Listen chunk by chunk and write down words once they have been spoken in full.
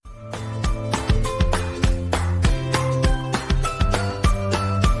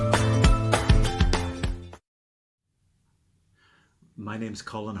My name's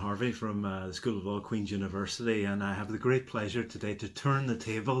Colin Harvey from the School of Law, Queen's University, and I have the great pleasure today to turn the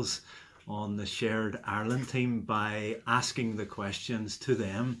tables on the Shared Ireland team by asking the questions to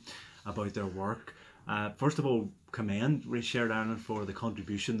them about their work. First of all, commend Shared Ireland for the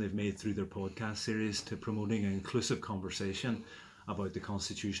contribution they've made through their podcast series to promoting an inclusive conversation about the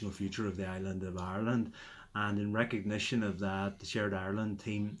constitutional future of the island of Ireland. And in recognition of that, the Shared Ireland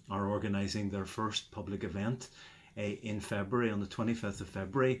team are organising their first public event in February, on the 25th of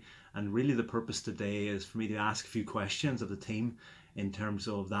February. And really the purpose today is for me to ask a few questions of the team in terms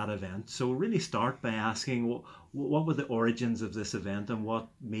of that event. So we'll really start by asking what were the origins of this event and what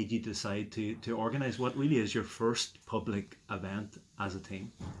made you decide to organise what really is your first public event as a team?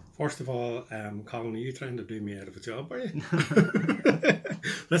 First of all, Colin, are you trying to do me out of a job, are you?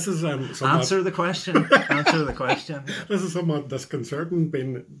 This is Answer the question. Answer the question. This is somewhat disconcerting,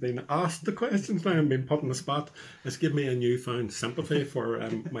 being asked the questions now and being put on the spot. It's given me a newfound sympathy for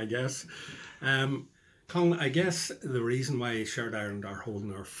my guests. Colin, I guess the reason why Shared Ireland are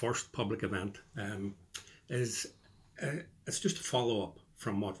holding our first public event is it's just a follow-up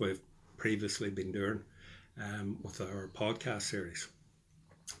from what we've previously been doing with our podcast series.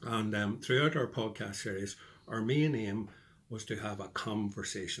 And throughout our podcast series, our main aim was to have a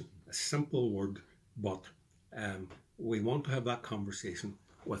conversation, a simple word, but we want to have that conversation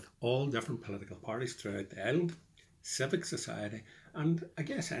with all different political parties throughout the island, civic society, and I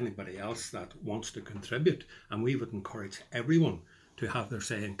guess anybody else that wants to contribute. And we would encourage everyone to have their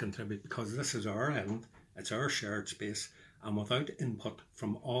say and contribute, because this is our island, it's our shared space, and without input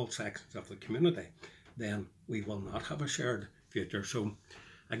from all sections of the community, then we will not have a shared future. So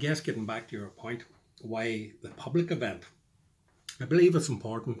I guess getting back to your point, why the public event, I believe it's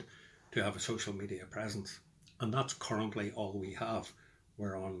important to have a social media presence, and that's currently all we have.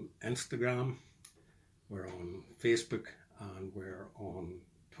 We're on Instagram, we're on Facebook, and we're on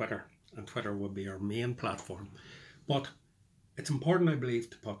Twitter, and Twitter will be our main platform. But it's important, I believe,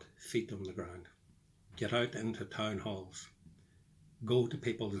 to put feet on the ground, get out into town halls, go to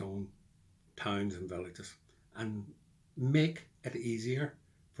people's own towns and villages, and make it easier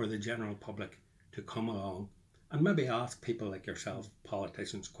for the general public to come along and maybe ask people like yourself,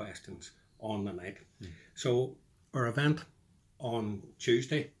 politicians, questions on the night. So our event on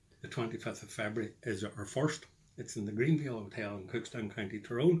Tuesday, the 25th of February, is our first. It's in the Greenvale Hotel in Cookstown, County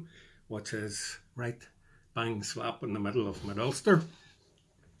Tyrone, which is right bang slap in the middle of Mid-Ulster.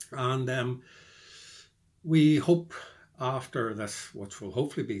 And we hope after this, which will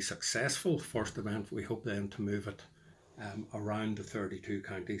hopefully be successful first event, we hope then to move it around the 32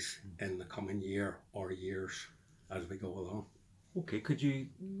 counties in the coming year or years as we go along. Okay, could you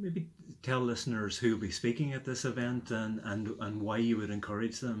maybe tell listeners who will be speaking at this event and why you would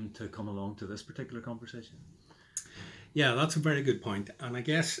encourage them to come along to this particular conversation? Yeah, that's a very good point. And I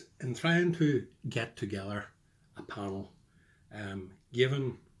guess in trying to get together a panel,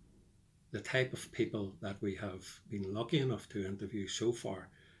 given the type of people that we have been lucky enough to interview so far,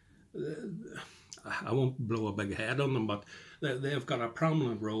 I won't blow a big head on them, but they've got a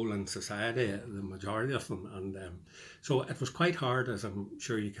prominent role in society, the majority of them. And so it was quite hard, as I'm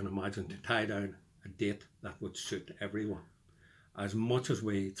sure you can imagine, to tie down a date that would suit everyone. As much as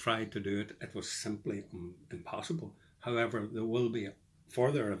we tried to do it, it was simply impossible. However, there will be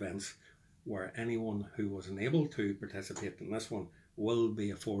further events where anyone who was unable to participate in this one will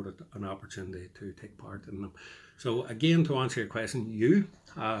be afforded an opportunity to take part in them. So again, to answer your question, you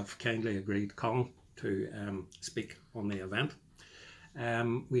have kindly agreed, Colin, to speak on the event.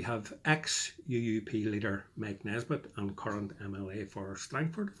 We have ex-UUP leader Mike Nesbitt and current MLA for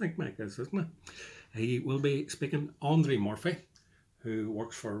Strangford, I think Mike is, isn't it? He will be speaking. Andre Murphy, who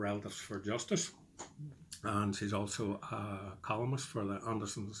works for Relatives for Justice, and she's also a columnist for the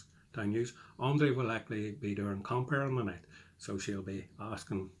Andersonstown News. Andre will actually be doing compare on the night, so she'll be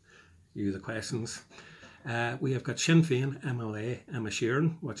asking you the questions. We have got Sinn Féin MLA Emma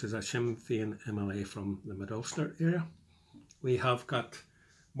Sheeran, which is a Sinn Féin MLA from the Mid-Ulster area. We have got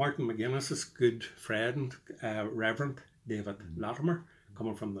Martin McGuinness's good friend, Reverend David Latimer,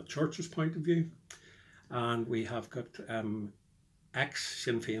 coming from the church's point of view. And we have got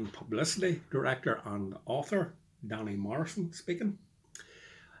ex-Sinn Féin publicity director and author Danny Morrison speaking.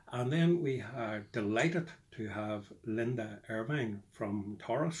 And then we are delighted to have Linda Irvine from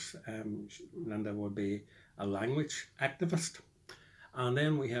Taurus. Linda would be a language activist. And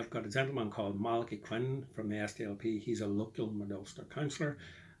then we have got a gentleman called Malachy Quinn from the SDLP. He's a local Mid-Ulster councillor.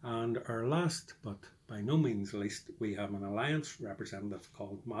 And our last, but by no means least, we have an Alliance representative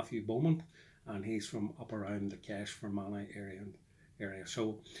called Matthew Beaumont, and he's from up around the Cash-Fermanagh area.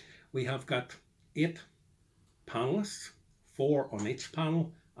 So we have got 8 panellists 4 on each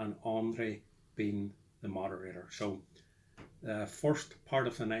panel, and Andre being the moderator. So the first part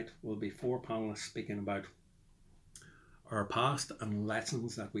of the night will be 4 panelists speaking about our past and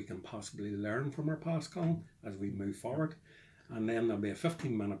lessons that we can possibly learn from our past, Colin, as we move forward. And then there'll be a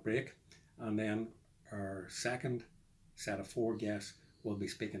 15-minute break, and then our second set of 4 guests will be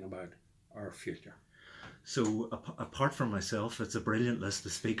speaking about our future. So apart from myself, it's a brilliant list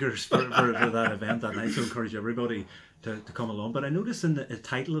of speakers for that event that night. So I encourage everybody to come along. But I noticed in the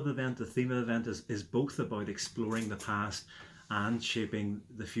title of the event, the theme of the event is both about exploring the past and shaping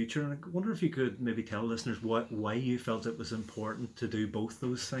the future. And I wonder if you could maybe tell listeners why you felt it was important to do both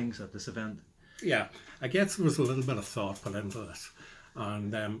those things at this event. Yeah, I guess there was a little bit of thought put into this.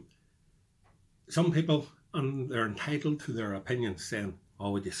 And some people, and they're entitled to their opinions, saying, oh,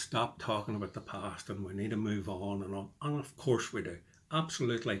 would you stop talking about the past and we need to move on and all. And of course we do.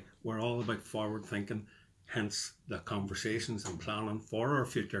 Absolutely. We're all about forward thinking, hence the conversations and planning for our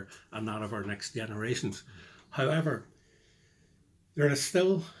future and that of our next generations. However, there is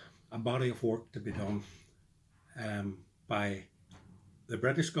still a body of work to be done by the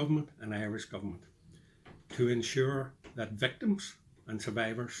British government and Irish government to ensure that victims and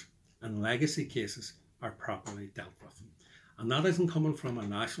survivors and legacy cases are properly dealt with. And that isn't coming from a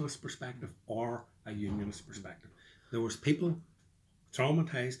nationalist perspective or a unionist perspective. There was people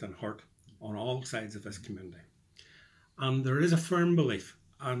traumatised and hurt on all sides of this community. And there is a firm belief,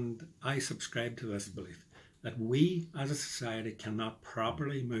 and I subscribe to this belief, that we as a society cannot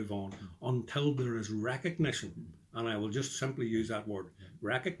properly move on until there is recognition, and I will just simply use that word,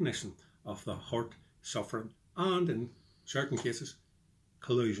 recognition of the hurt, suffering, and in certain cases,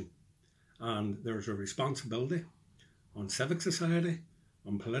 collusion. And there's a responsibility on civic society,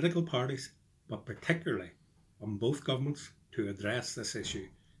 on political parties, but particularly on both governments to address this issue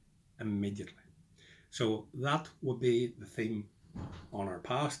immediately. So that would be the theme on our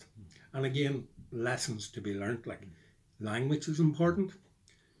past. And again, lessons to be learnt, like language is important,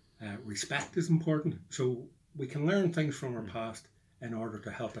 respect is important. So we can learn things from our past in order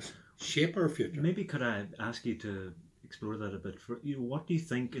to help us shape our future. Maybe could I ask you to explore that a bit? What do you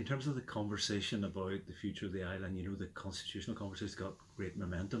think in terms of the conversation about the future of the island? The constitutional conversation's got great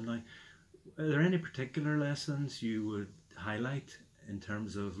momentum now. Are there any particular lessons you would highlight in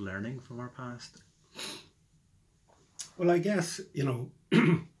terms of learning from our past? Well, I guess,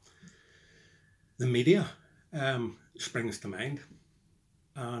 the media springs to mind.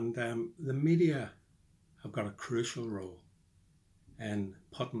 And the media have got a crucial role in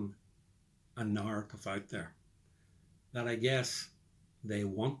putting a narrative out there that I guess they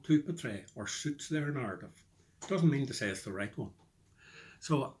want to portray or suits their narrative. Doesn't mean to say it's the right one.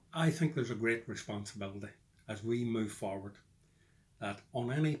 So I think there's a great responsibility as we move forward that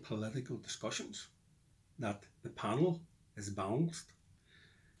on any political discussions that the panel is balanced.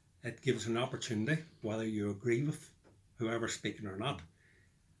 It gives an opportunity, whether you agree with whoever's speaking or not.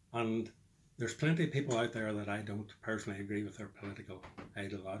 And there's plenty of people out there that I don't personally agree with their political,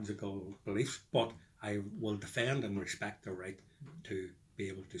 ideological beliefs, but I will defend and respect their right to be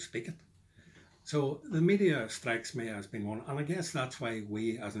able to speak it. So the media strikes me as being one, and I guess that's why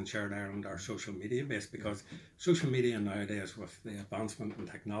we as in Shared Ireland are social media based, because social media nowadays with the advancement in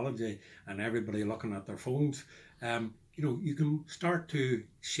technology and everybody looking at their phones, you can start to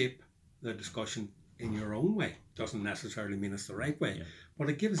shape the discussion in your own way. Doesn't necessarily mean it's the right way, but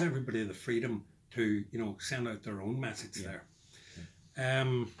it gives everybody the freedom to, send out their own message there.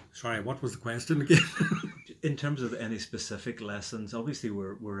 Sorry, what was the question again? In terms of any specific lessons, obviously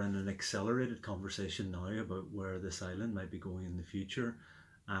we're in an accelerated conversation now about where this island might be going in the future,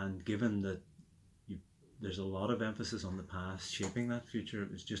 and given that there's a lot of emphasis on the past shaping that future,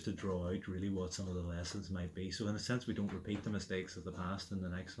 it's just to draw out really what some of the lessons might be. So in a sense, we don't repeat the mistakes of the past in the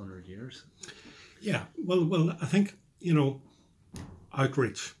next 100 years. Yeah, well, I think,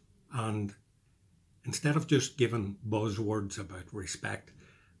 outreach, and instead of just giving buzzwords about respect,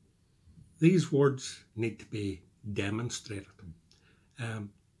 these words need to be demonstrated.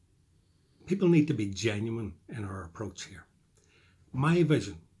 People need to be genuine in our approach here. My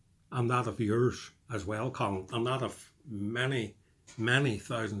vision, and that of yours as well, Colin, and that of many, many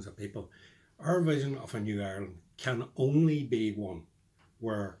thousands of people, our vision of a new Ireland can only be one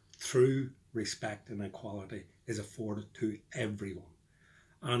where true respect and equality is afforded to everyone.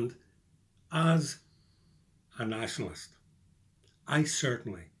 And as a nationalist, I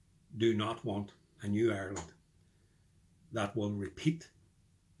certainly do not want a new Ireland that will repeat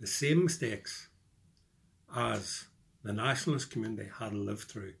the same mistakes as the nationalist community had lived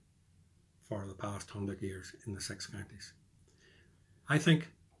through for the past 100 years in the 6 counties. I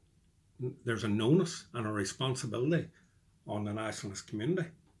think there's an onus and a responsibility on the nationalist community,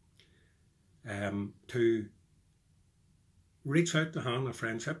 to reach out the hand of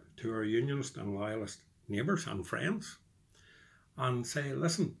friendship to our unionist and loyalist neighbours and friends and say,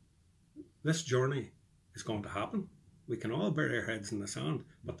 listen, this journey is going to happen. We can all bury our heads in the sand,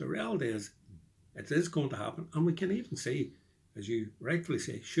 but the reality is it is going to happen, and we can even see, as you rightfully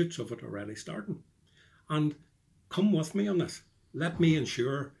say, shoots of it already starting. And come with me on this. Let me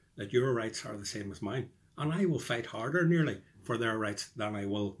ensure that your rights are the same as mine, and I will fight harder nearly for their rights than I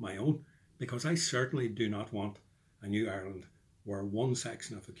will my own, because I certainly do not want a new Ireland where one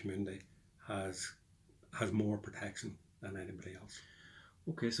section of the community has more protection than anybody else.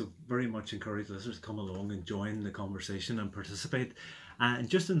 Okay, so very much encourage listeners to come along and join the conversation and participate. And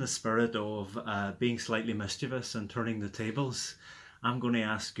just in the spirit of being slightly mischievous and turning the tables, I'm going to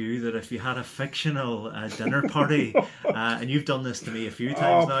ask you that if you had a fictional dinner party, and you've done this to me a few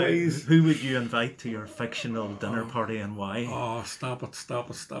times now, please. Who would you invite to your fictional dinner party and why? Oh, stop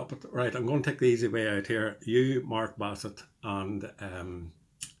it. Right, I'm going to take the easy way out here. You, Mark Bassett, and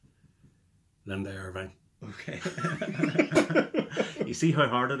Linda Irvine. Okay. You see how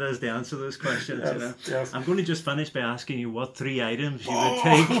hard it is to answer those questions. Yes, you know? yes. I'm going to just finish by asking you what 3 items you would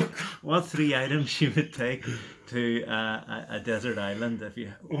take. What 3 items you would take to a desert island? If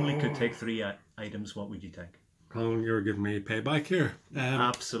you only could take 3 items, what would you take? Colin, you're giving me payback here.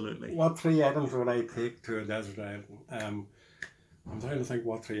 Absolutely. What 3 items would I take to a desert island? I'm trying to think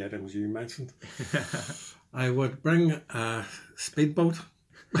what 3 items you mentioned. I would bring a speedboat.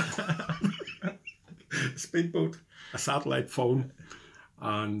 Speedboat, a satellite phone,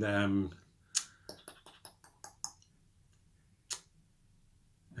 and a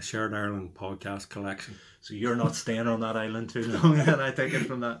Shared Ireland podcast collection. So you're not staying on that island too long, then I take it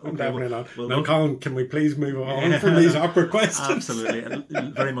from that. Okay, Definitely not. Well, Now, Colin, can we please move on from these awkward questions? Absolutely.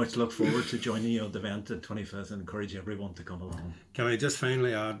 And very much look forward to joining you at the event at 25th and encourage everyone to come along. Can I just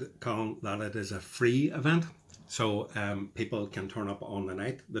finally add, Colin, that it is a free event? So people can turn up on the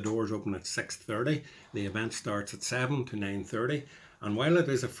night. The doors open at 6:30. The event starts at 7 to 9:30. And while it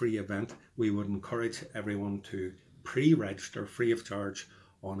is a free event, we would encourage everyone to pre-register free of charge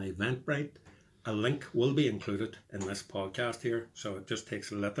on Eventbrite. A link will be included in this podcast here. So it just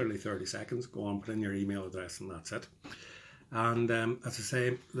takes literally 30 seconds. Go on, put in your email address, and that's it. And as I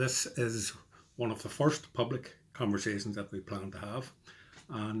say, this is one of the first public conversations that we plan to have.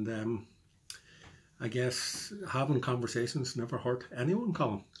 And I guess having conversations never hurt anyone,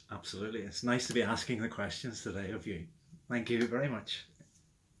 Colin. Absolutely. It's nice to be asking the questions today of you. Thank you very much.